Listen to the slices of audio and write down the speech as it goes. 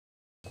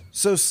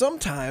So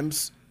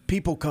sometimes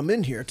people come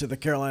in here to the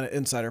Carolina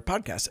Insider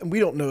podcast, and we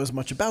don't know as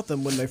much about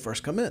them when they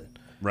first come in.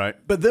 Right.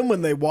 But then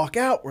when they walk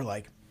out, we're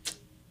like,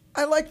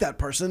 I like that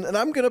person, and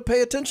I'm going to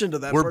pay attention to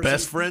that person. We're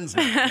best friends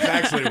now. That's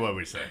actually what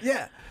we say.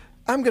 Yeah.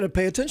 I'm going to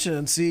pay attention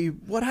and see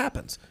what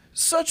happens.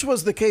 Such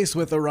was the case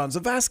with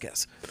Aranza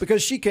Vazquez,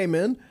 because she came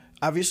in,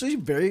 obviously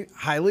very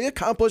highly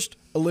accomplished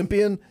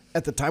Olympian.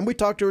 At the time we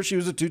talked to her, she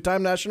was a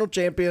 2-time national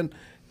champion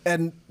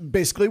and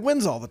basically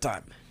wins all the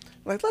time.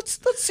 Like, let's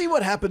see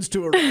what happens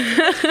to her.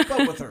 Let's keep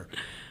up with her.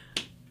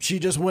 She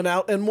just went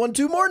out and won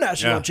 2 more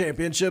national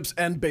championships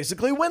and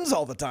basically wins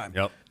all the time.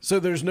 Yep. So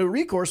there's no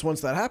recourse once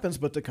that happens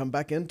but to come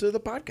back into the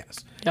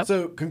podcast. Yep.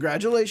 So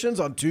congratulations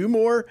on 2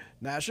 more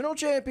national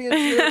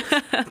championships.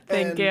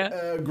 Thank you.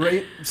 A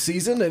great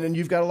season, and then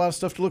you've got a lot of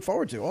stuff to look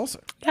forward to also.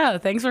 Yeah,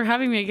 thanks for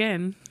having me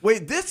again.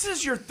 Wait, this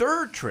is your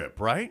 3rd trip,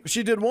 right?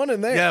 She did one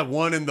in there. Yeah,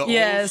 one in the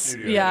old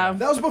studio. Yeah.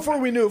 That was before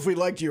we knew if we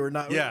liked you or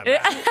not. Yeah.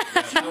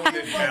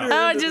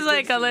 I was just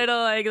like a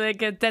little like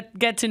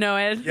get to know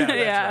it.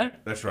 Yeah,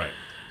 that's right.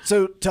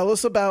 So tell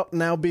us about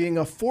now being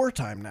a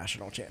 4-time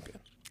national champion.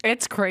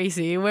 It's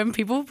crazy when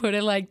people put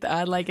it like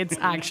that. Like, it's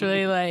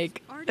actually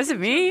like, is it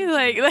me?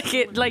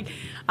 Like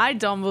I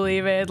don't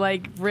believe it.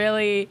 Like,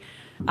 really,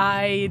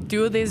 I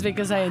do this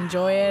because I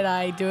enjoy it.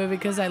 I do it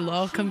because I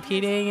love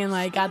competing. And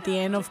like, at the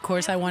end, of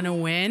course, I want to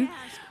win.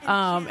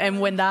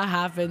 And when that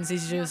happens,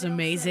 it's just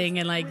amazing.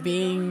 And like,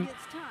 being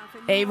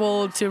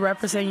able to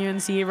represent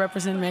UNC,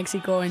 represent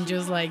Mexico, and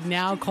just like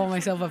now call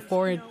myself a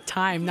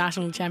 4-time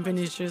national champion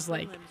is just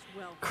like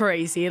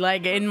crazy.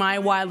 Like, in my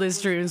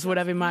wildest dreams would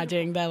have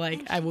imagined that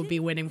like I would be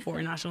winning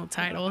 4 national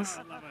titles.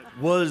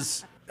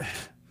 Was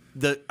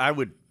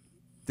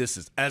this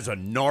is as a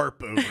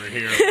NARP over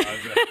here.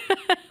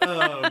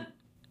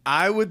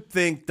 I would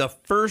think the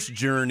first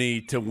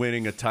journey to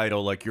winning a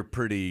title, like, you're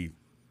pretty,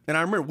 and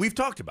I remember we've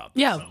talked about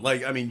this. Yeah.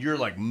 Like, I mean, you're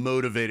like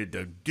motivated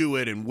to do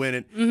it and win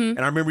it. And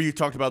I remember you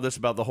talked about this,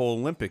 about the whole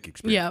Olympic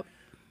experience.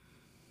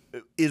 Yeah.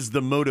 Is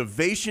the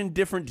motivation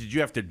different? Did you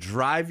have to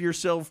drive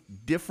yourself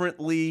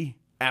differently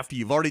after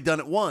you've already done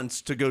it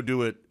once to go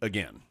do it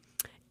again?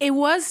 It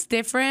was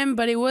different,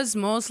 but it was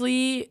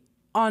mostly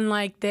on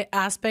like the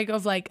aspect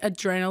of like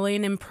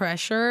adrenaline and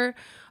pressure.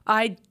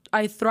 I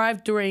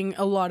thrive during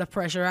a lot of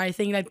pressure. I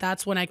think like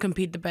that's when I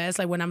compete the best.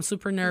 Like, when I'm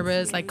super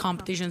nervous, like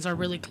competitions are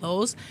really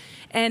close.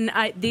 And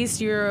this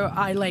year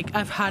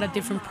I've had a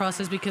different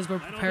process because we're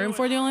preparing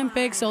for the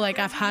Olympics. So like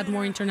I've had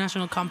more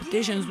international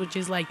competitions, which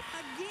is like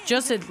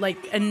just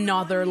like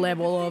another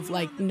level of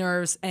like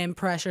nerves and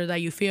pressure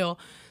that you feel.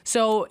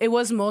 So it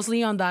was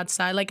mostly on that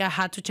side. Like, I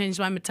had to change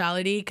my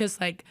mentality because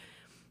like,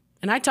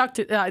 and I talked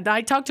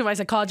to my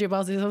psychology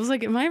about this. I was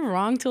like, am I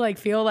wrong to like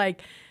feel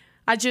like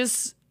I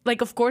just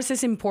like, of course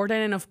it's important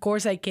and of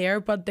course I care,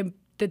 but the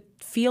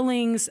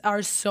feelings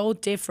are so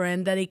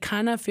different that it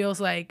kind of feels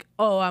like,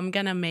 oh, I'm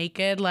gonna make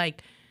it,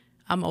 like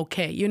I'm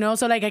okay, you know?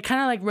 So like I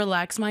kind of like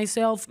relax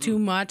myself too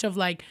much of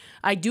like,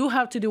 I do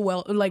have to do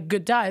well, like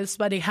good dives,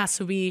 but it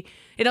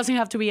doesn't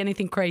have to be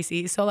anything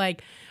crazy. So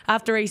like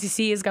after ACC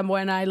is Gamboa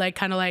and I like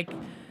kind of like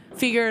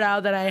figured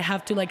out that I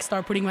have to like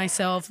start putting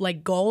myself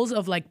like goals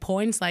of like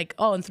points, like,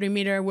 oh, in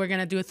 3-meter, we're going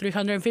to do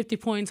 350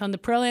 points on the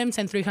prelims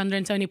and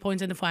 370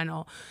 points in the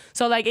final.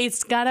 So like,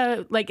 it's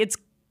gotta like,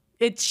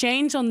 it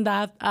changed on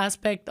that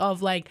aspect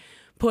of like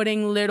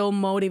putting little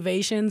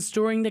motivations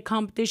during the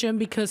competition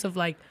because of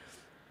like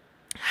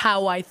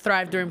how I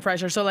thrive during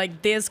pressure. So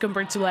like this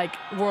compared to like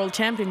world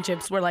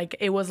championships where like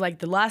it was like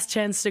the last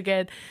chance to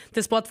get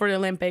the spot for the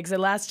Olympics, the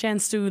last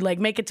chance to like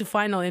make it to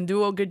final and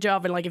do a good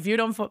job. And like if you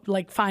don't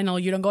like final,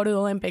 you don't go to the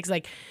Olympics.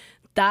 Like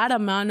that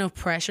amount of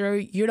pressure,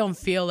 you don't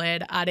feel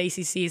it at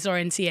ACCs or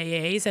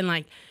NCAAs. And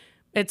like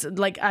it's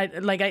like I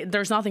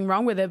there's nothing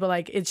wrong with it, but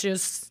like it's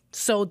just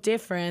so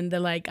different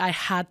that like I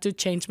had to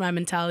change my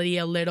mentality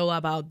a little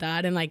about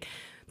that. And like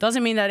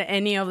doesn't mean that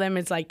any of them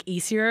is like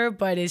easier,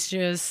 but it's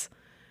just,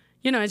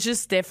 you know, it's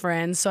just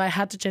different. So I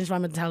had to change my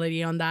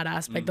mentality on that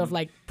aspect of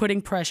like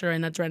putting pressure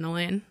and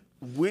adrenaline.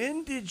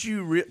 When did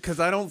you because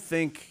I don't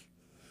think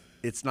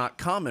it's not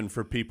common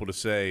for people to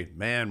say,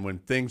 man, when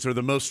things are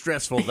the most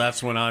stressful,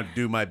 that's when I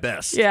do my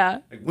best. Yeah.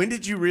 Like, when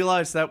did you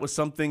realize that was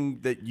something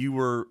that you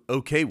were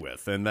okay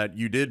with and that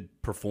you did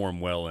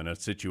perform well in a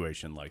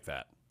situation like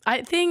that?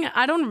 I think,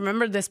 I don't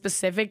remember the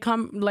specific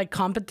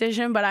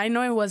competition, but I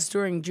know it was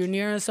during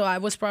junior. So I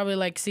was probably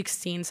like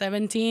 16,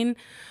 17.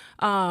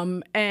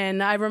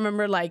 And I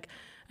remember like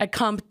at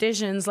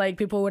competitions, like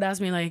people would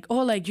ask me like,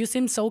 oh, like you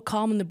seem so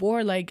calm on the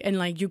board, like, and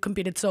like you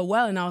competed so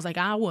well. And I was like,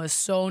 I was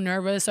so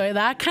nervous. So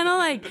that kind of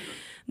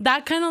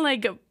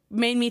like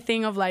made me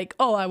think of like,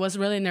 oh, I was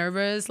really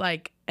nervous,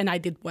 like, and I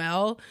did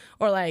well.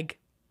 Or like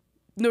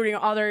during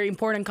other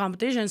important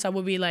competitions, I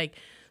would be like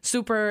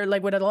super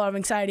like with a lot of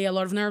anxiety, a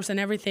lot of nerves and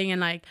everything. And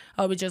like,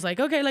 I would just like,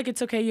 okay, like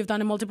it's okay. You've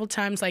done it multiple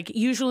times. Like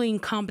usually in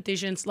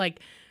competitions,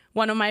 like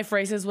one of my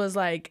phrases was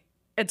like,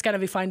 it's going to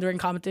be fine during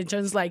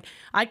competitions. Like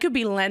I could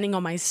be landing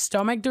on my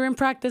stomach during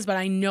practice, but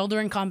I know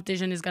during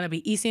competition is going to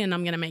be easy and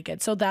I'm going to make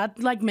it. So that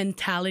like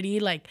mentality,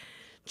 like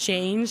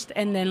changed.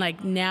 And then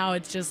like now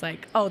it's just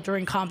like, oh,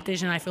 during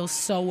competition I feel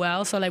so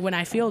well. So like when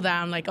I feel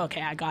that, I'm like,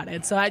 okay, I got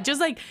it. So I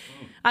just like,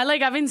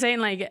 I've been saying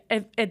like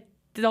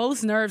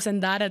those nerves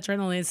and that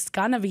adrenaline is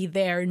gonna be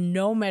there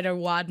no matter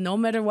what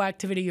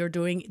activity you're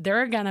doing.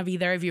 They're gonna be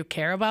there if you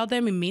care about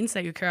them. It means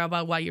that you care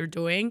about what you're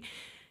doing.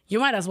 You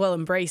might as well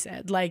embrace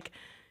it. Like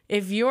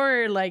if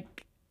you're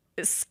like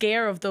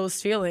scared of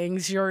those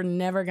feelings, you're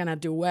never gonna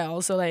do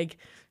well. So like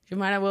you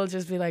might as well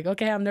just be like,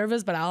 okay, I'm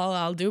nervous, but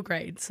I'll do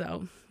great.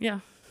 So yeah.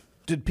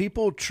 Did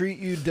people treat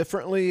you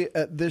differently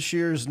at this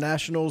year's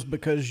nationals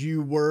because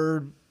you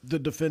were the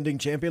defending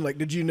champion? Like,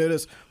 did you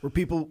notice, were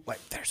people like,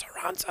 there's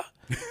Aranza?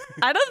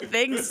 I don't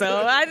think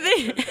so. I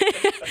think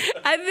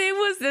it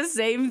was the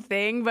same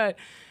thing, but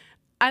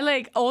I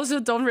like also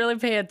don't really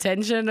pay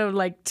attention of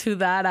like to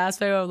that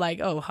aspect of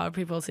like, oh, how are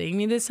people seeing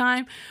me this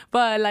time?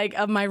 But like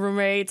of my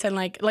roommates and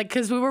like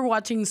because we were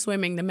watching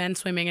swimming, the men's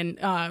swimming, and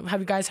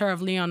have you guys heard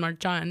of Leon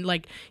Marchand?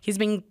 Like he's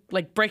been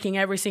like breaking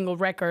every single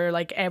record,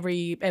 like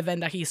every event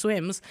that he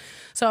swims.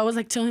 So I was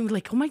like telling him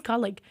like, oh my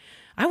god, like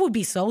I would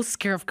be so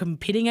scared of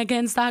competing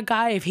against that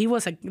guy. If he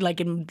was like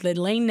in the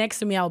lane next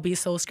to me, I would be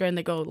so scared. And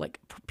they go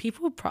like,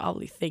 people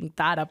probably think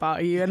that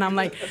about you. And I'm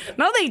like,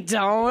 no, they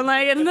don't.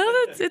 Like, no,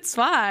 it's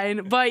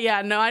fine. But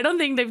yeah, no, I don't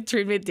think they've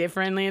treated me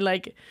differently.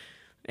 Like,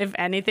 if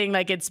anything,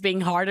 like it's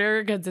being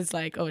harder because it's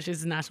like, oh,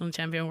 she's a national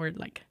champion. We're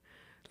like,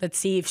 let's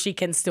see if she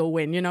can still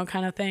win, you know,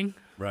 kind of thing.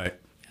 Right.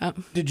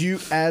 Did you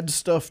add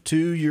stuff to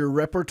your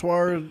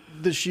repertoire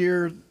this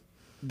year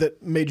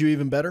that made you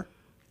even better?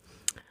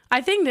 I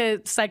think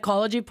the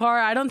psychology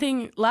part, I don't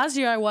think last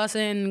year I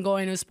wasn't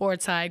going to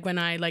sports psych when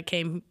I like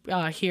came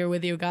here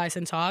with you guys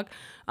and talk.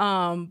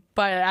 But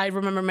I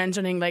remember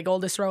mentioning like all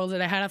the struggles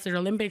that I had after the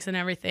Olympics and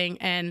everything.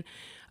 And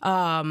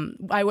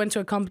I went to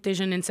a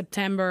competition in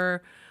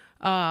September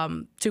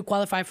to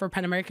qualify for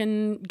Pan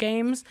American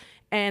Games.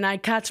 And I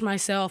catch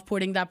myself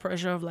putting that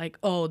pressure of like,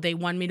 oh, they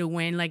want me to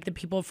win. Like the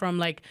people from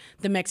like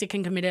the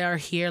Mexican committee are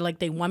here. Like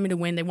they want me to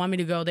win. They want me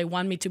to go. They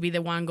want me to be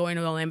the one going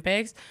to the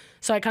Olympics.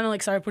 So I kind of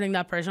like started putting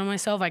that pressure on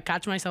myself. I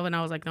catch myself and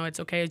I was like, no, it's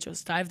okay.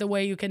 Just dive the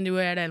way you can do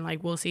it. And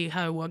like, we'll see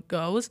how it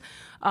goes.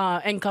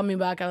 And coming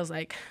back, I was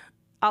like,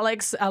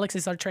 Alex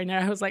is our trainer.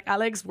 I was like,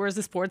 Alex, where's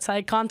the sports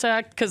side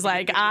contact? Because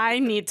like I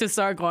need to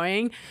start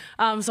going.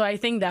 So I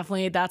think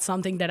definitely that's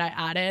something that I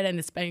added and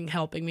it's been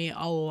helping me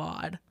a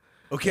lot.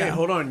 Okay,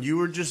 hold on. You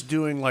were just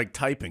doing like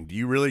typing. Do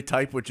you really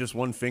type with just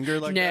one finger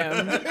like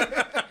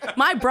that?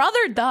 My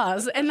brother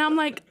does. And I'm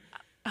like,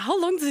 how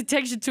long does it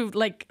take you to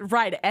like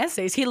write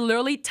essays? He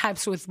literally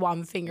types with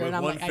one finger. With and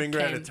I'm one like, finger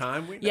I at can't. a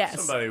time? We know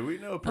somebody. We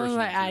know a person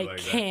like, I like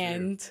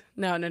can't.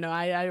 That too. No.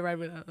 I write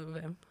with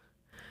him.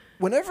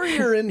 Whenever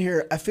you're in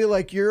here, I feel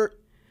like you're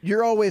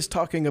always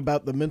talking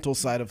about the mental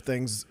side of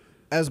things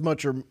as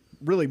much or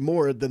really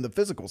more than the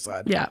physical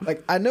side. Yeah.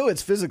 Like I know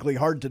it's physically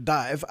hard to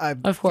dive. I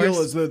feel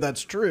as though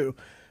that's true.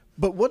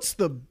 But what's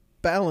the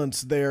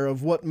balance there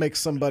of what makes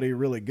somebody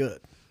really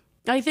good?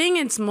 I think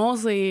it's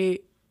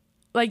mostly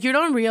like you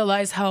don't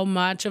realize how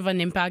much of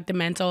an impact the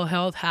mental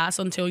health has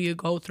until you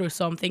go through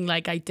something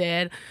like I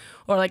did,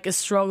 or like a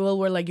struggle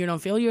where like you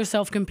don't feel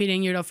yourself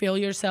competing, you don't feel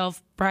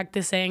yourself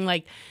practicing,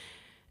 like.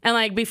 And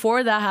like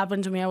before that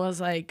happened to me, I was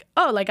like,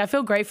 oh, like I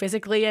feel great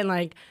physically and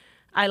like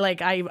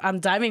I'm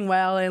diving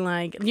well and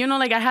like, you know,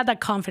 like I had that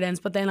confidence.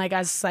 But then like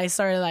as I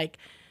started like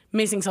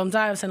missing some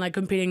dives and like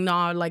competing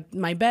not like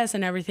my best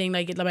and everything,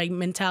 like my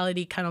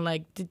mentality kind of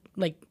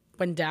like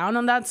went down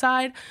on that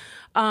side.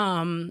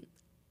 And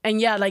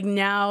yeah, like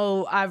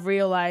now I've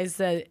realized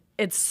that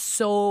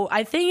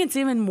I think it's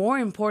even more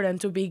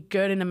important to be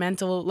good in a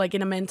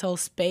mental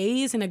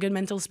space, in a good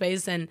mental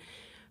space than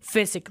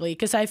physically.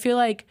 Because I feel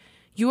like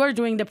you are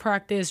doing the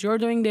practice, you're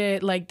doing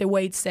the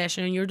weight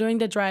session, you're doing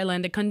the dry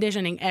land, the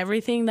conditioning,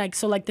 everything. Like,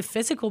 so like the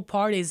physical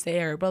part is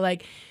there, but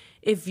like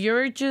if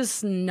you're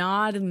just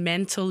not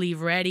mentally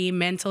ready,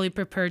 mentally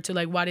prepared to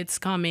like what it's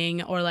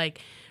coming, or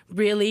like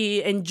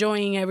really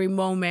enjoying every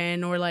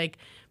moment, or like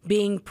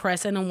being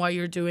present on what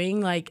you're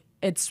doing, like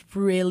it's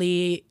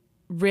really,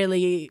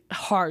 really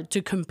hard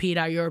to compete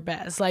at your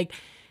best. Like,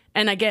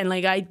 and again,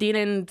 like I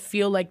didn't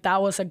feel like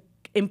that was a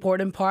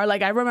important part.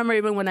 Like I remember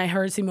even when I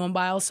heard Simone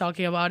Biles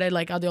talking about it,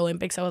 like at the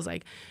Olympics, I was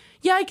like,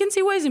 yeah, I can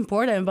see why it's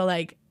important, but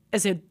like,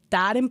 is it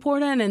that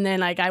important? And then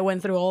like I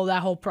went through all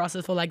that whole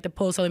process for like the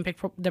post-Olympic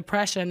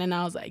depression, and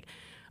I was like,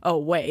 oh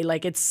wait,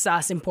 like it's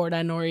as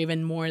important or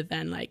even more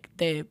than like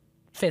the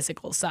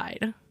physical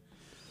side.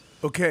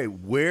 Okay,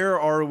 where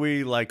are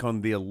we like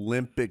on the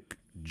Olympic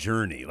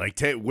journey? Like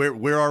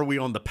where are we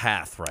on the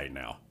path right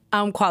now?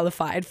 I'm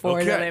qualified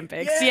for the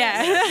Olympics.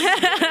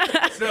 Yes.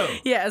 Yeah. So,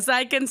 yes,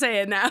 I can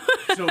say it now.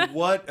 So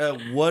what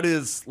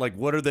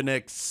are the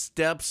next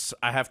steps?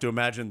 I have to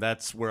imagine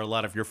that's where a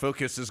lot of your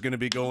focus is going to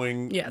be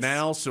going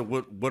now. So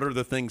what are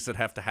the things that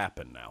have to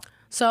happen now?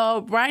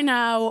 So right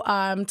now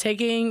I'm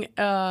taking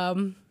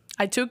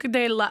I took a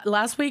day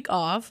last week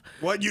off.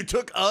 What, you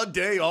took a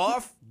day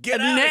off? Get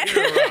out of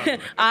here.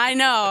 I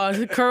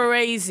know,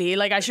 crazy.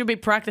 Like, I should be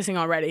practicing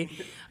already.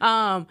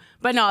 But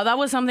no, that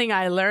was something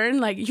I learned.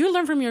 Like, you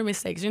learn from your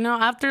mistakes. You know,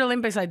 after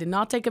Olympics, I did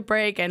not take a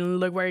break, and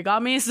look where it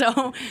got me.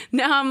 So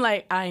now I'm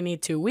like, I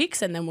need 2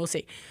 weeks, and then we'll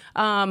see.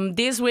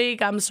 This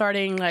week, I'm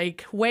starting,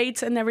 like,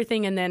 weights and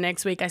everything, and then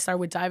next week, I start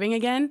with diving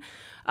again.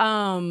 So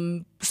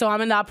I'm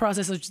in that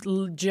process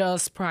of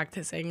just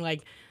practicing.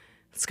 Like,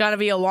 it's gonna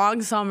be a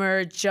long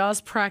summer,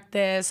 just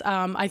practice.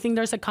 I think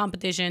there's a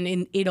competition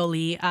in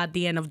Italy at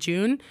the end of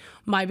June.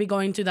 Might be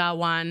going to that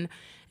one.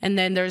 And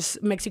then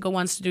Mexico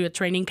wants to do a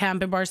training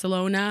camp in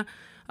Barcelona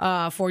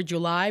for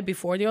July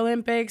before the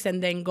Olympics,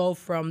 and then go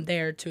from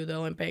there to the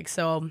Olympics.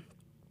 So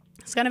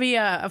it's gonna be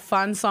a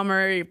fun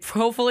summer,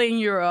 hopefully in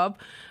Europe.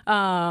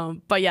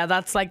 But yeah,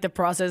 that's like the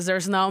process.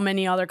 There's not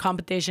many other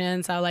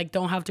competitions. I like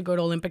don't have to go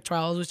to Olympic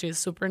trials, which is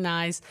super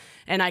nice.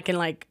 And I can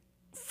like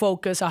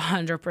focus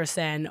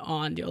 100%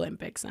 on the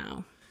Olympics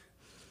now.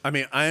 I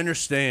mean, I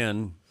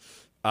understand,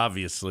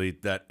 obviously,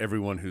 that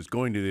everyone who's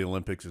going to the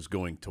Olympics is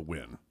going to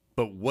win.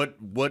 But what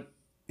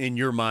in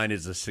your mind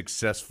is a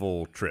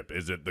successful trip?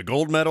 Is it the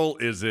gold medal?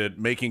 Is it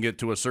making it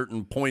to a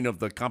certain point of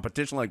the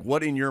competition? Like,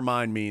 what in your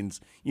mind means,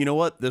 you know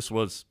what, this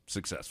was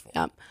successful?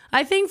 Yeah.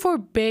 I think for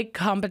big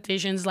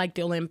competitions like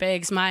the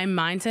Olympics, my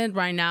mindset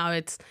right now,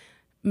 it's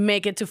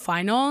make it to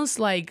finals,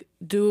 like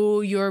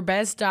do your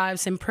best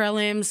dives in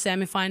prelims,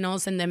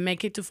 semifinals, and then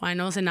make it to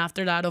finals. And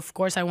after that, of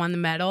course, I won the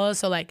medal.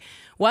 So like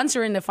once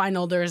you're in the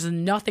final, there's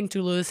nothing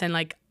to lose and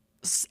like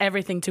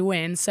everything to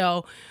win.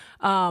 So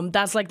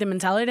that's like the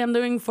mentality I'm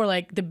doing for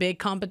like the big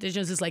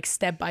competitions, is like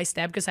step by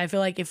step. Because I feel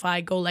like if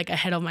I go like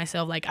ahead of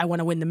myself, like I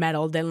want to win the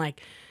medal, then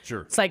like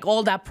sure, it's like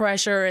all that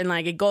pressure and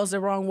like it goes the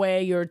wrong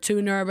way. You're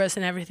too nervous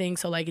and everything.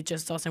 So like it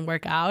just doesn't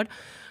work out.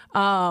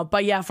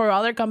 But yeah, for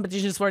other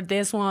competitions, for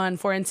this one,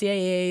 for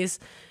NCAAs,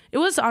 it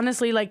was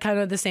honestly like kind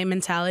of the same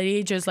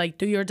mentality. Just like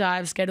do your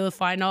dives, get to the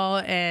final,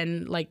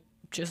 and like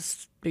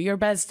just do your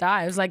best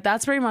dives. Like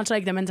that's pretty much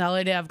like the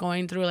mentality of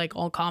going through like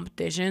all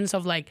competitions,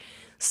 of like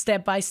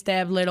step by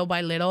step, little by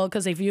little.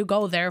 Because if you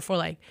go there for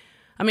like,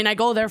 I mean, I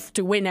go there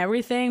to win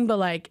everything, but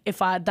like if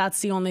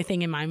that's the only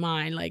thing in my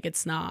mind, like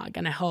it's not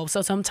gonna help.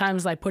 So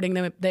sometimes like putting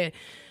the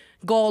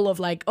goal of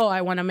like, oh,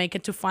 I want to make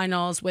it to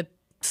finals with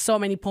so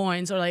many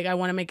points, or like I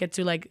want to make it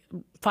to like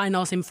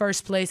finals in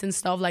first place and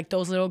stuff, like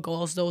those little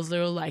goals, those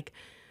little like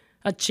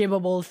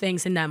achievable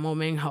things in that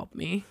moment help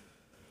me.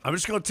 I'm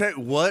just gonna tell you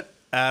what,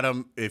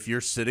 Adam, if you're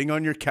sitting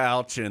on your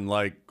couch in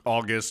like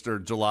August or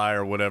July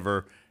or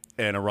whatever,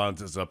 and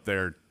Aranza's up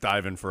there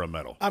diving for a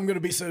medal, I'm going to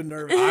be so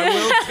nervous. I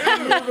will too.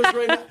 I'm nervous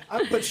right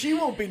now. But she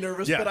won't be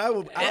nervous, yeah. But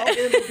I'll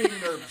end up being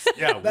nervous.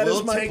 Yeah, that we'll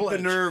is my take pledge.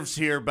 the nerves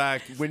here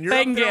back. When you're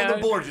Thank up there you.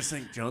 on the board, just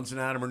think, Jones and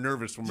Adam are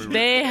nervous when we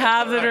They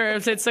have the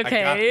nerves. It's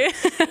okay.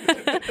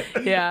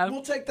 Yeah.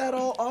 We'll take that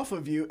all off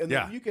of you, and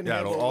then you can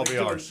handle it'll all be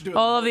ours.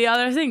 All of the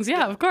other things.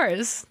 Yeah, of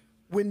course.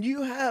 When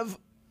you have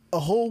a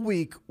whole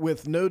week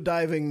with no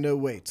diving, no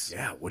weights.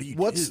 Yeah, what do you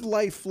What's do?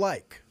 life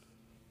like?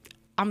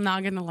 I'm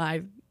not going to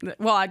lie.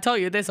 Well, I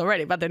told you this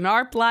already, but the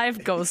NARP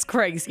life goes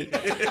crazy.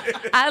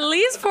 At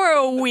least for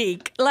a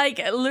week. Like,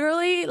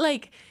 literally,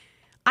 like,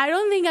 I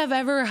don't think I've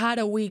ever had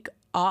a week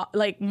off,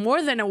 like,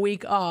 more than a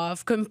week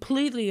off,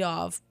 completely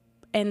off,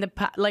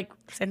 like,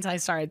 since I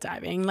started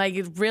diving. Like,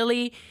 it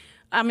really,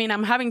 I mean,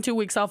 I'm having 2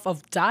 weeks off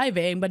of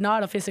diving, but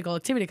not a physical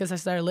activity because I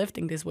started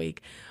lifting this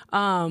week.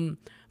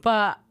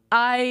 But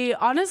I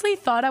honestly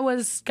thought I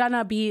was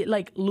gonna be,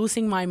 like,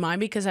 losing my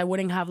mind because I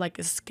wouldn't have, like,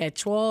 a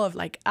schedule of,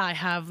 like, I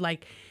have,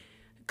 like,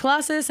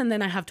 classes, and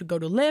then I have to go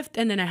to lift,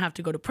 and then I have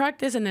to go to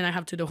practice, and then I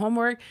have to do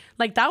homework.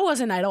 Like that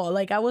wasn't at all.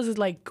 Like I was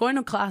like going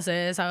to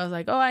classes. I was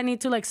like, oh, I need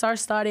to like start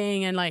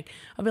studying, and like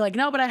I'll be like,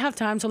 no, but I have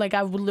time. So like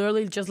I would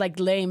literally just like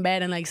lay in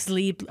bed and like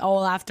sleep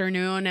all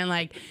afternoon, and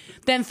like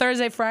then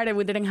Thursday, Friday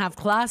we didn't have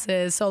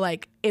classes. So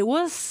like it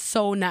was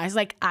so nice.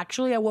 Like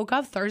actually I woke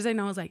up Thursday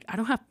and I was like, I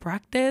don't have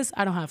practice,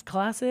 I don't have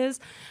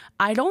classes,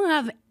 I don't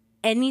have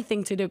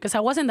anything to do, because I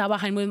wasn't that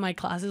behind with my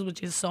classes,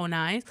 which is so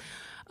nice.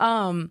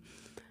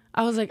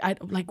 I was like,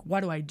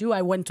 what do?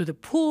 I went to the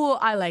pool.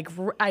 I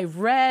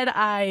read.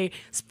 I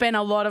spent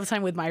a lot of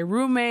time with my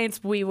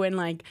roommates. We went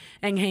like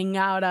and hang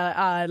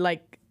out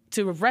like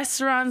to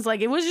restaurants.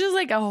 Like it was just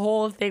like a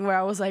whole thing where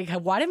I was like,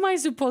 what am I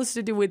supposed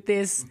to do with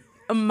this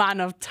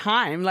amount of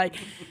time? Like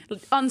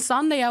on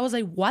Sunday, I was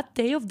like, what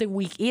day of the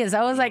week is?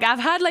 I was like, I've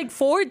had like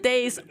 4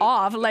 days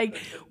off. Like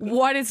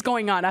what is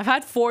going on? I've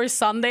had 4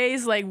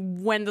 Sundays. Like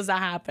when does that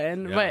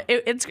happen? Yeah.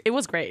 But it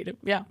was great.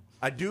 Yeah.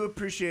 I do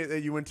appreciate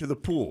that you went to the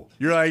pool.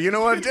 You're like, you know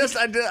what?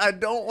 I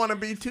don't want to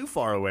be too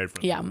far away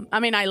from. Yeah,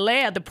 I mean, I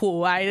lay at the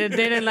pool. I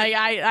didn't like.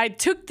 I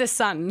took the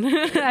sun.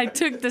 I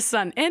took the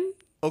sun in.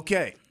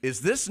 Okay,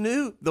 is this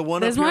new? The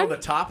one up here on the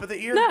top of the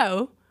ear?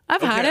 No,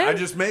 I've had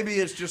it. Maybe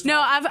it's just.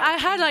 No, I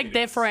had like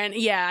different.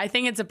 Yeah, I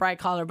think it's a bright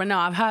color, but no,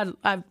 I've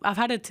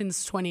had it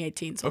since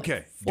 2018. So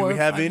okay. Like do we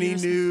have any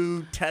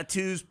new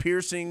tattoos,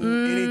 piercing,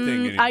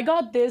 anything? I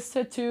got this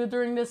tattoo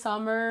during the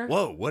summer.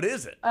 Whoa, what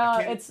is it?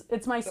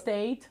 It's my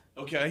state.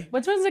 Okay.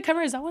 Which one's the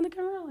camera? Is that one the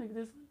camera? Like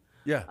this one?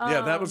 Yeah,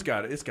 that was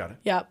got it. It's got it.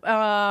 Yeah.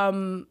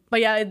 But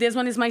yeah, this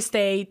one is my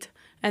state.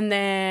 And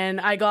then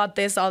I got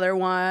this other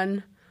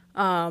one,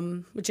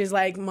 which is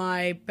like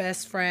my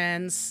best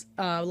friend's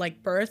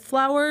like birth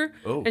flower.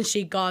 Oh. And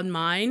she got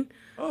mine.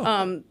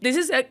 This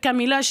is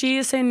Camila. She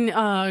is in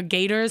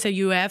Gators at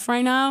UF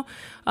right now.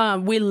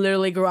 We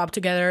literally grew up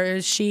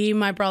together. She,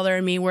 my brother,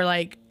 and me were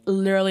like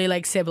literally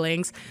like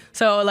siblings.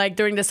 So like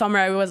during the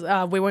summer,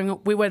 we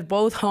were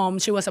both home.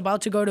 She was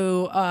about to go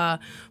to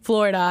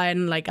Florida,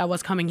 and like I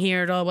was coming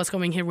here. Dola was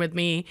coming here with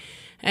me.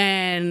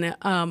 And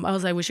I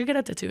was like, we should get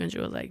a tattoo. And she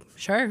was like,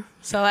 sure.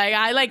 So like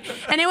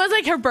and it was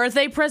like her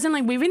birthday present.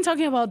 Like we've been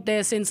talking about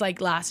this since like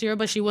last year,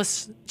 but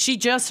she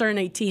just turned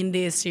 18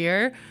 this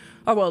year.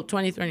 Oh, well,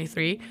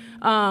 2023.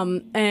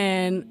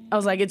 And I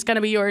was like, it's going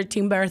to be your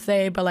 18th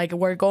birthday, but like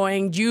we're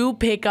going, you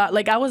pick up,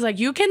 like I was like,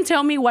 you can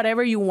tell me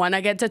whatever you want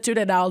to get tattooed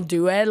and I'll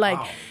do it. Like,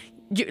 wow.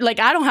 Like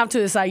I don't have to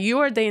decide. You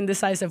are the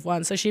indecisive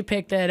one. So she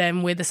picked it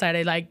and we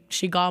decided like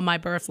she got my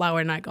birth flower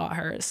and I got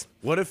hers.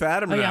 What if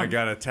Adam and I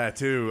got a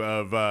tattoo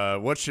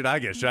of, what should I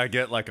get? Should I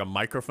get like a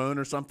microphone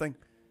or something?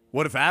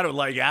 What if Adam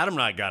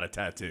and I got a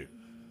tattoo?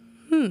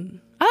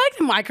 I like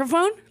the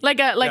microphone, like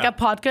a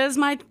podcast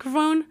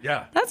microphone.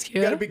 Yeah, that's cute.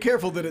 You gotta be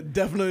careful that it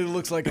definitely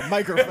looks like a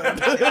microphone.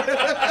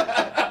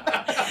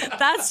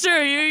 That's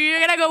true. You're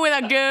gonna go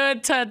with a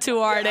good tattoo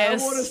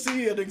artist. I want to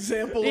see an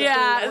example.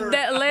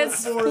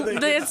 Let's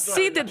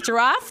see the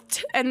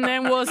draft, and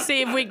then we'll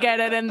see if we get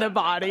it in the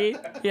body.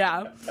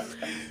 Yeah.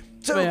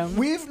 So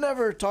we've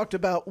never talked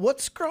about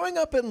what's growing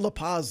up in La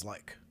Paz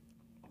like.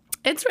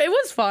 It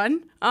was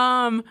fun.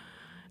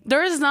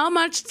 There is not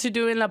much to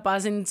do in La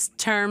Paz in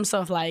terms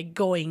of like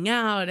going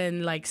out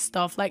and like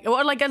stuff like,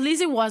 or like at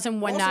least it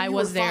wasn't when I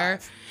was there.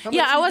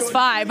 Yeah, I was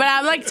 5, but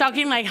I'm like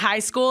talking like high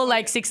school,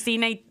 like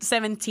 16,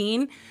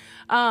 17.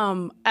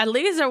 At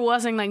least there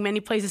wasn't like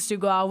many places to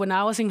go out when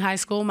I was in high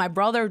school. My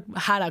brother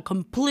had a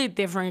complete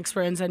different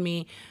experience than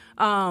me.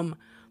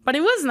 But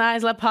it was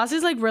nice. La Paz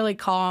is like really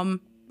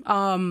calm.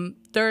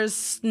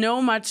 There's no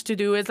much to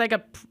do. It's like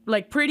a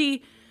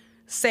pretty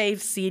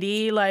safe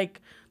city. Like,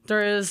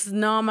 there's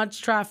not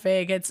much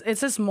traffic. It's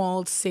a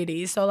small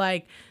city, so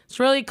like it's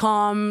really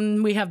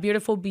calm. We have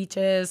beautiful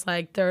beaches.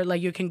 Like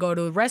you can go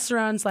to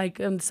restaurants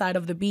like on the side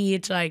of the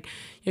beach. Like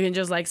you can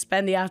just like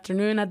spend the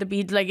afternoon at the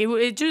beach. Like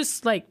it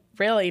just like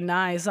really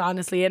nice,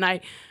 honestly. And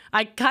I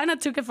kind of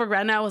took it for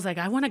granted. I was like,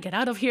 I want to get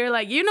out of here.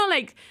 Like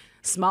like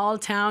small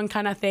town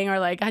kind of thing, or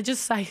like I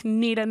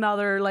need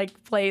another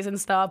like place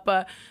and stuff.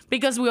 But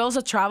because we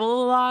also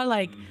travel a lot,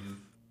 like.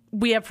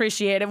 We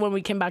appreciated when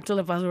we came back to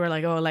La Paz. We were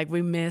like, oh, like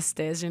we missed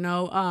this,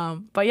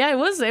 But yeah, it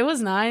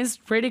was nice,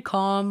 pretty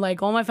calm.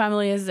 Like all my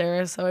family is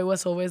there, so it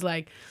was always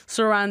like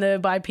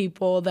surrounded by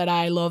people that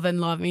I love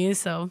and love me.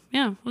 So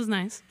yeah, it was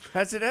nice.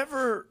 Has it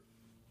ever,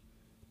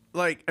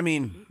 like, I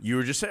mean, you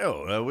were just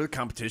saying, with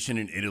competition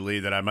in Italy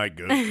that I might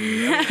go to.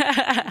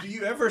 Do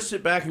you ever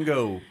sit back and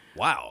go,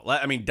 wow?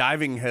 I mean,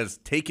 diving has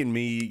taken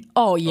me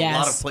a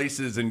lot of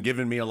places and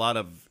given me a lot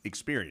of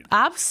experience.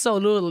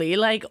 Absolutely.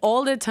 Like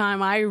all the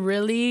time,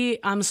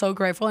 I'm so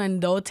grateful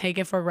and don't take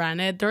it for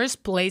granted. There's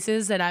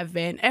places that I've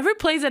been, every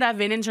place that I've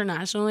been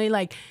internationally,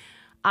 like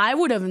I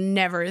would have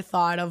never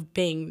thought of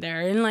being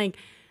there. And like,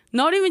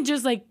 not even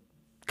just like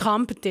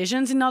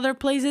competitions in other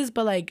places,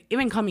 but like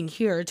even coming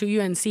here to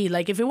UNC,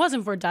 like if it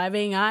wasn't for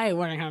diving, I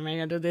wouldn't have made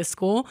it to this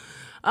school.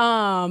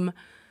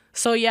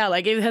 So yeah,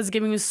 like it has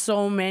given me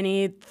so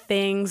many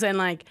things. And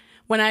like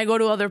when I go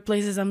to other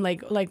places, I'm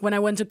like when I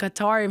went to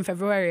Qatar in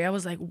February, I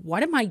was like,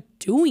 what am I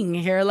doing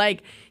here?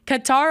 Like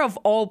Qatar of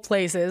all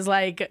places,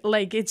 like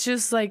it's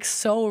just like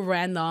so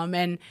random.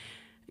 And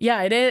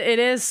yeah, it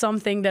is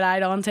something that I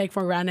don't take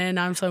for granted, and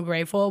I'm so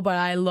grateful. But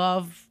I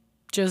love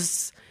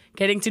just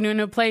getting to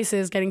new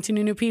places, getting to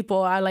new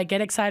people. I like get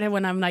excited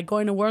when I'm like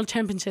going to world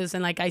championships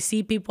and like I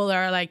see people that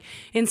are like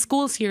in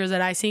schools here,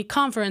 that I see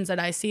conference, that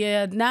I see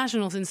at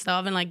nationals and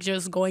stuff, and like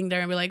just going there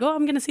and be like, oh,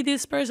 I'm gonna see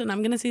this person.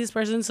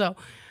 So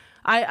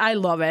I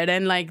love it.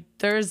 And like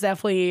there's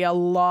definitely a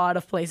lot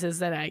of places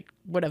that I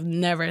would have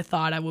never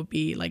thought I would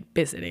be like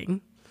visiting.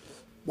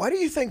 Why do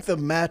you think the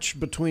match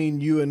between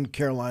you and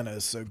Carolina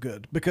is so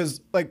good?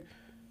 Because like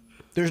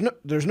there's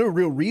no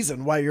real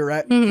reason why you're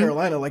at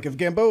Carolina. Like if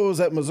Gamboa was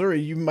at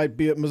Missouri, you might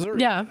be at Missouri.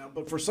 Yeah. Right now.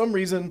 But for some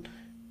reason,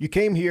 you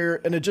came here,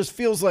 and it just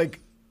feels like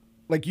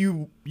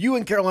you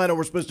and Carolina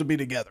were supposed to be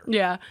together.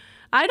 Yeah.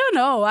 I don't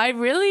know. I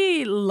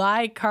really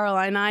like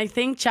Carolina. I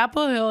think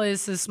Chapel Hill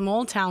is a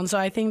small town, so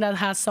I think that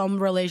has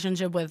some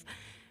relationship with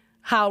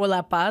how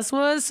La Paz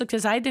was,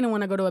 because I didn't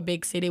want to go to a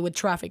big city with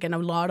traffic and a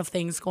lot of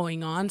things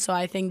going on. So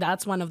I think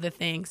that's one of the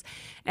things.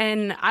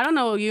 And I don't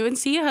know,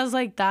 UNC has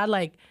like that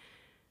like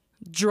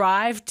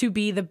drive to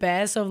be the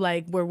best of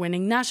like we're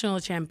winning national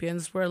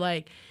champions,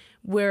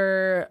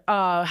 we're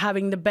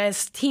having the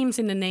best teams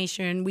in the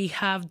nation. We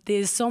have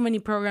so many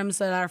programs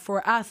that are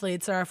for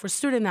athletes, that are for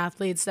student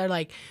athletes, that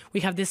like we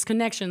have these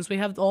connections, we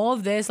have all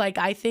of this. Like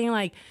I think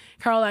like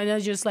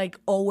Carolina just like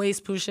always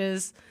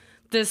pushes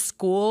the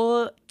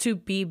school to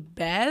be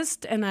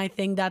best, and I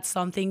think that's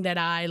something that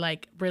I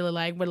like really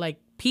like with like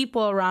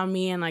people around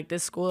me and like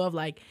this school of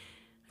like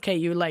okay,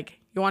 you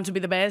want to be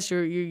the best,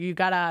 you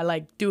gotta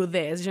like do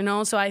this, you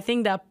know? So I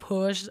think that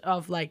push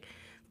of like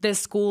the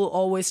school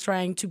always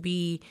trying to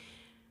be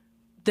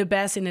the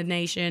best in the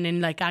nation in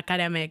like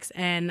academics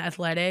and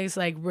athletics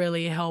like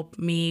really helped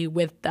me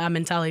with that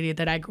mentality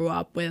that I grew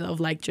up with of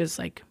like just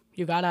like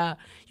you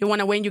want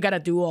to win, you gotta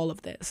do all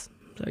of this.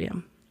 So yeah.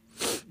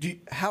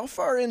 How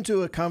far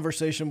into a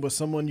conversation with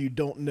someone you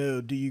don't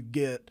know do you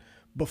get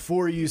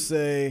before you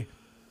say,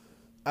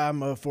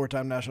 I'm a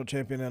 4-time national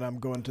champion and I'm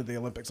going to the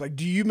Olympics? Like,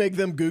 do you make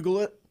them Google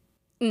it?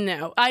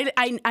 No,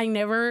 I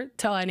never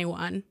tell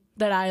anyone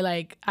that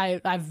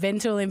I've been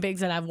to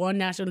Olympics and I've won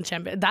national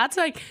champion. That's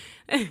like,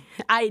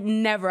 I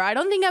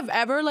don't think I've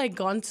ever like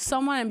gone to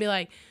someone and be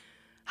like,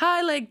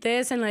 hi, like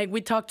this. And like,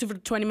 we talked for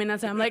 20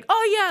 minutes and I'm like,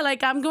 oh yeah,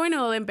 like I'm going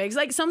to Olympics.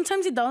 Like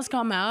sometimes it does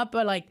come up,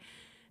 but like,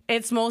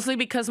 it's mostly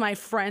because my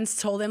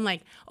friends told them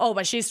like, oh,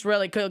 but she's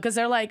really cool. Because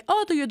they're like,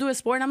 oh, do you do a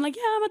sport? And I'm like,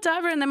 yeah, I'm a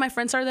diver. And then my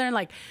friends are there and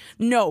like,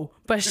 no,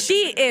 but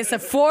she is a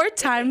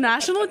 4-time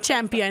national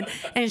champion.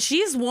 And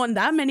she's won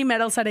that many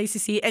medals at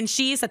ACC. And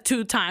she's a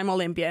 2-time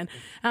Olympian.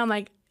 And I'm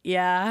like,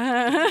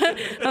 yeah.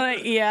 I'm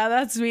like, yeah,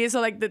 that's me. So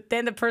like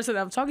then the person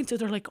I'm talking to,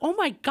 they're like, oh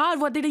my God,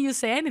 what didn't you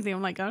say anything?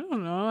 I'm like, I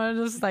don't know. I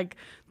just like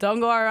don't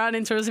go around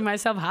introducing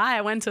myself. Hi,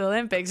 I went to the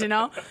Olympics, you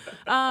know?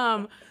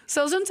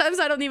 So sometimes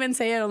I don't even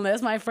say it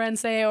unless my friends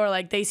say, or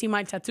like they see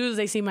my tattoos,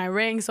 they see my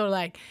rings, or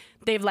like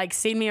they've like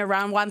seen me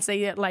around once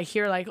they like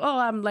hear like, oh,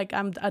 I'm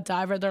a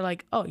diver. They're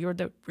like, oh, you're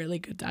the really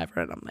good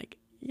diver. And I'm like,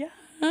 yeah.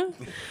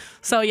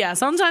 So yeah,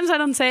 sometimes I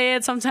don't say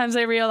it. Sometimes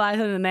they realize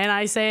it and then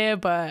I say it,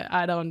 but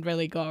I don't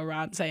really go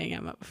around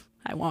saying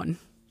I won.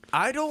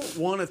 I don't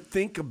want to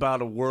think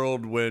about a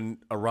world when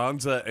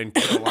Aranza and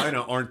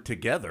Carolina aren't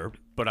together,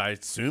 but I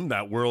assume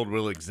that world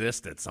will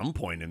exist at some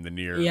point in the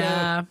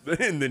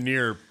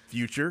near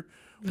future.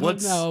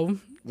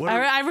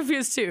 I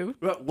refuse to.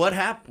 What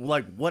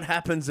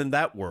happens in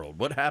that world?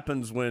 What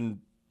happens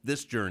when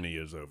this journey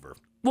is over?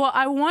 Well,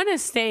 I want to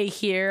stay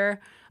here.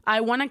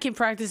 I want to keep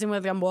practicing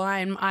with Gamboa,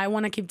 and I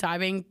want to keep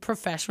diving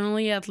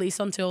professionally at least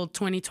until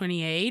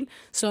 2028.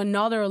 So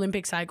another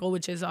Olympic cycle,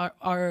 which is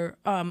our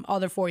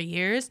other 4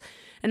 years.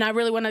 And I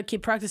really want to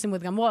keep practicing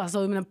with Gamboa.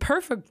 So in a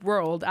perfect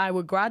world, I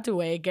would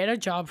graduate, get a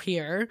job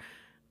here,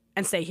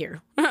 and stay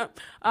here.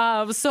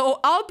 So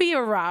I'll be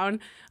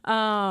around.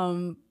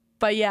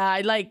 But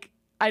yeah,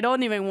 I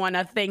don't even want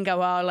to think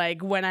about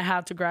like when I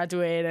have to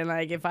graduate and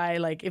like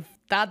if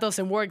that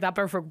doesn't work, that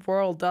perfect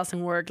world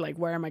doesn't work, like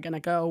where am I gonna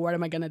go? What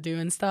am I gonna do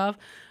and stuff?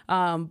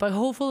 But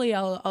hopefully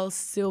I'll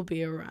still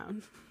be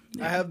around.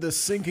 Yeah. I have this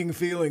sinking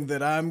feeling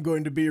that I'm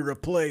going to be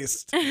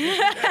replaced.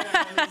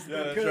 That's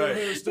right.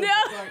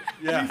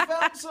 We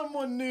found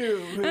someone new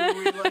who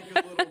we like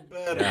a little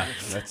better. Yeah,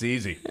 that's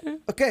easy.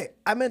 Okay,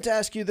 I meant to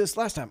ask you this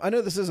last time. I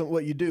know this isn't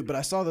what you do, but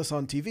I saw this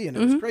on TV and it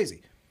was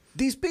crazy.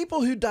 These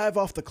people who dive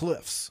off the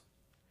cliffs.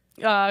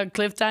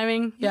 Cliff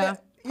diving, yeah.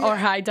 Or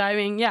high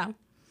diving, yeah.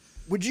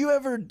 Would you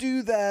ever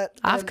do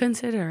that? I've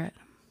considered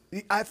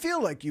it. I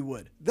feel like you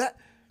would. That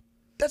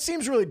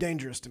seems really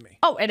dangerous to me.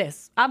 Oh, it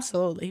is.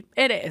 Absolutely.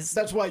 It is.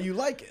 That's why you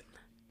like it.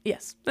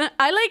 Yes.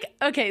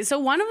 So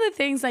one of the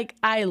things, like,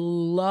 I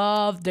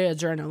love the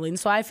adrenaline.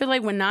 So I feel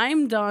like when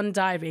I'm done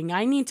diving,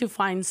 I need to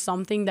find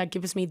something that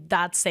gives me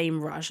that same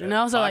rush, you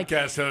know? So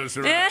podcast host,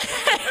 right?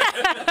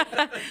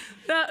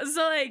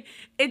 So like,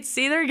 it's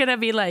either going to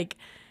be like,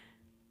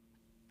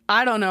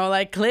 I don't know,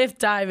 like cliff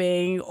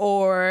diving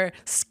or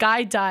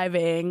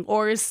skydiving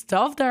or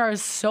stuff that are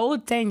so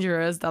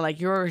dangerous that like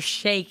you're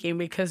shaking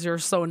because you're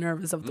so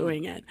nervous of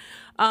doing it.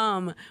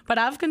 But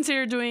I've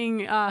considered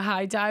doing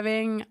high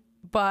diving,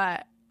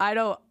 but I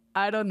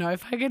don't know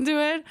if I can do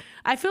it.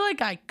 I feel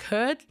like I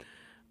could,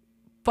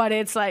 but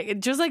it's like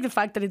just like the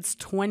fact that it's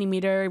 20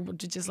 meter,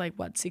 which is just like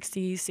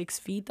 66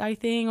 feet, I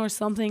think, or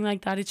something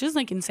like that. It's just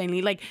like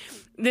insanely like.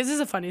 This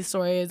is a funny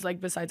story. It's like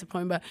besides the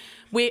point, but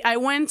I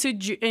went to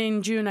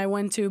in June. I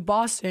went to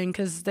Boston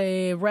because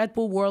the Red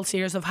Bull World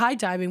Series of high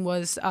diving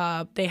was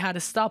they had a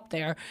stop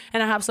there,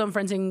 and I have some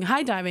friends in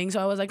high diving, so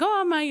I was like,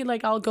 oh,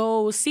 I'll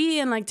go see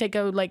and like take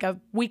a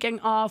weekend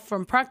off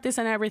from practice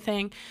and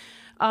everything.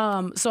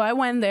 So I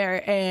went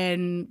there,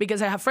 and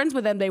because I have friends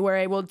with them, they were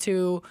able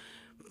to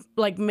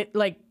like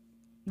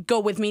go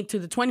with me to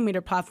the 20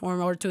 meter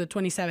platform or to the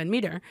 27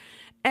 meter.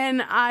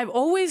 And I've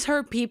always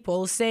heard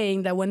people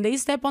saying that when they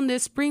step on the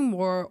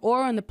springboard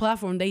or on the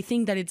platform, they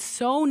think that it's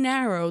so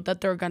narrow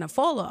that they're going to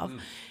fall off.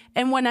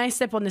 And when I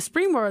step on the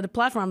springboard or the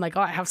platform, I'm like,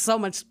 oh, I have so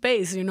much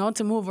space, you know,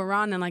 to move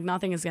around and like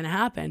nothing is going to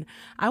happen.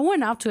 I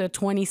went up to the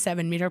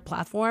 27 meter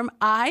platform.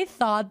 I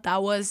thought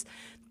that was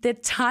the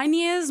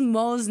tiniest,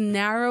 most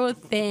narrow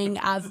thing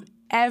I've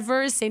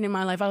ever seen in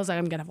my life. I was like,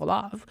 I'm gonna fall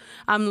off.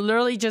 I'm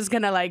literally just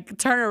gonna like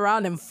turn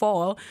around and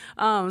fall.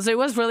 So it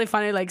was really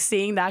funny like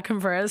seeing that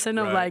comparison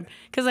of like,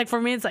 because like for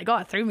me it's like,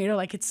 oh, 3 meter,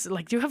 like it's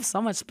like you have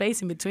so much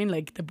space in between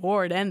like the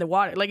board and the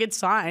water, like it's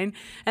fine.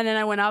 And then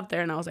I went up there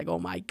and I was like, oh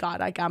my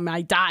god,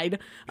 I died.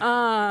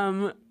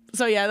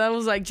 So yeah, that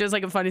was like just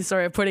like a funny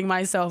story of putting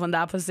myself in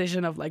that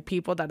position of like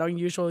people that don't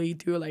usually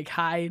do like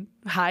high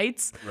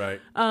heights. Right.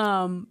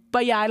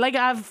 But yeah, like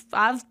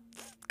I've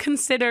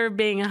consider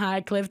being a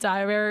high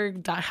diver,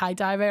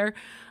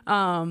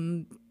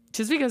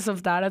 just because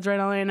of that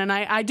adrenaline. And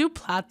I do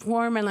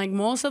platform, and like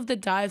most of the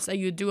dives that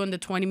you do on the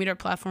 20-meter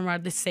platform are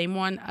the same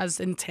one as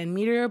in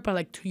 10-meter, but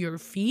like to your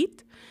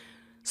feet.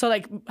 So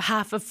like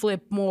half a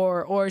flip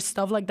more or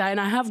stuff like that.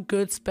 And I have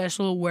good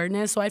special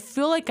awareness, so I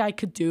feel like I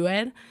could do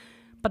it.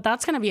 But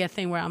that's going to be a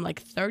thing where I'm like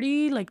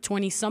 30, like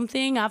 20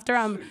 something after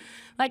I'm done.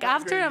 Like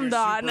after I'm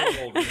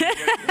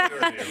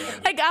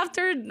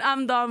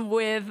done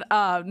with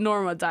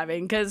normal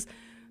diving, because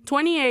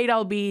 28,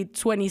 I'll be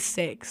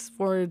 26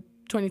 for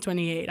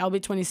 2028. I'll be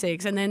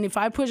 26. And then if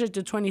I push it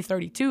to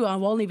 2032,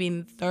 I'll only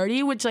be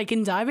 30, which like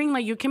in diving,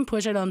 like you can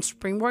push it on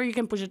springboard. You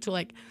can push it to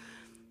like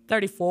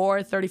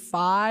 34,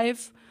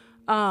 35.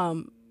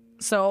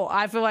 So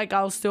I feel like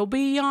I'll still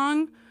be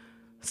young.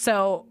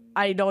 So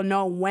I don't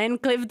know when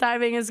cliff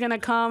diving is going to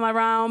come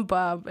around,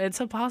 but it's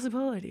a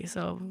possibility.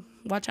 So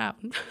watch out.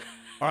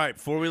 All right,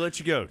 before we let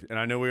you go, and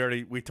I know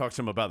we talked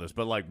some about this,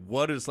 but like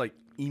what is like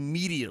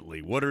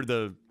immediately,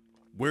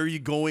 where are you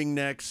going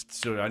next?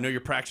 So I know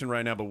you're practicing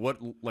right now, but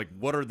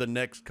what are the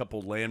next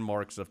couple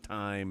landmarks of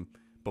time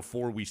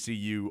before we see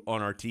you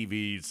on our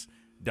TVs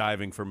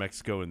diving for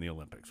Mexico in the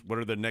Olympics? What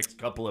are the next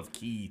couple of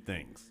key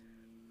things?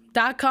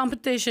 That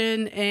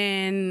competition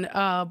in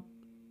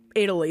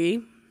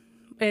Italy,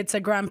 it's a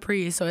Grand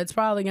Prix, so it's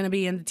probably going to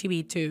be in the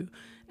TV too.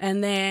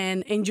 And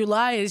then in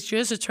July is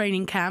just a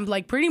training camp.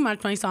 Like pretty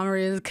much my summer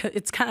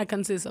it's kind of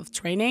consists of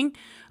training.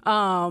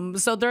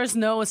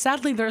 So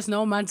sadly there's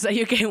no match that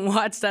you can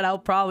watch that I'll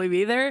probably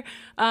be there.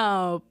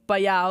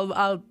 But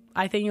yeah,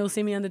 I think you'll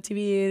see me on the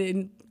TV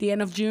in the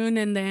end of June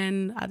and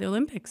then at the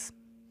Olympics.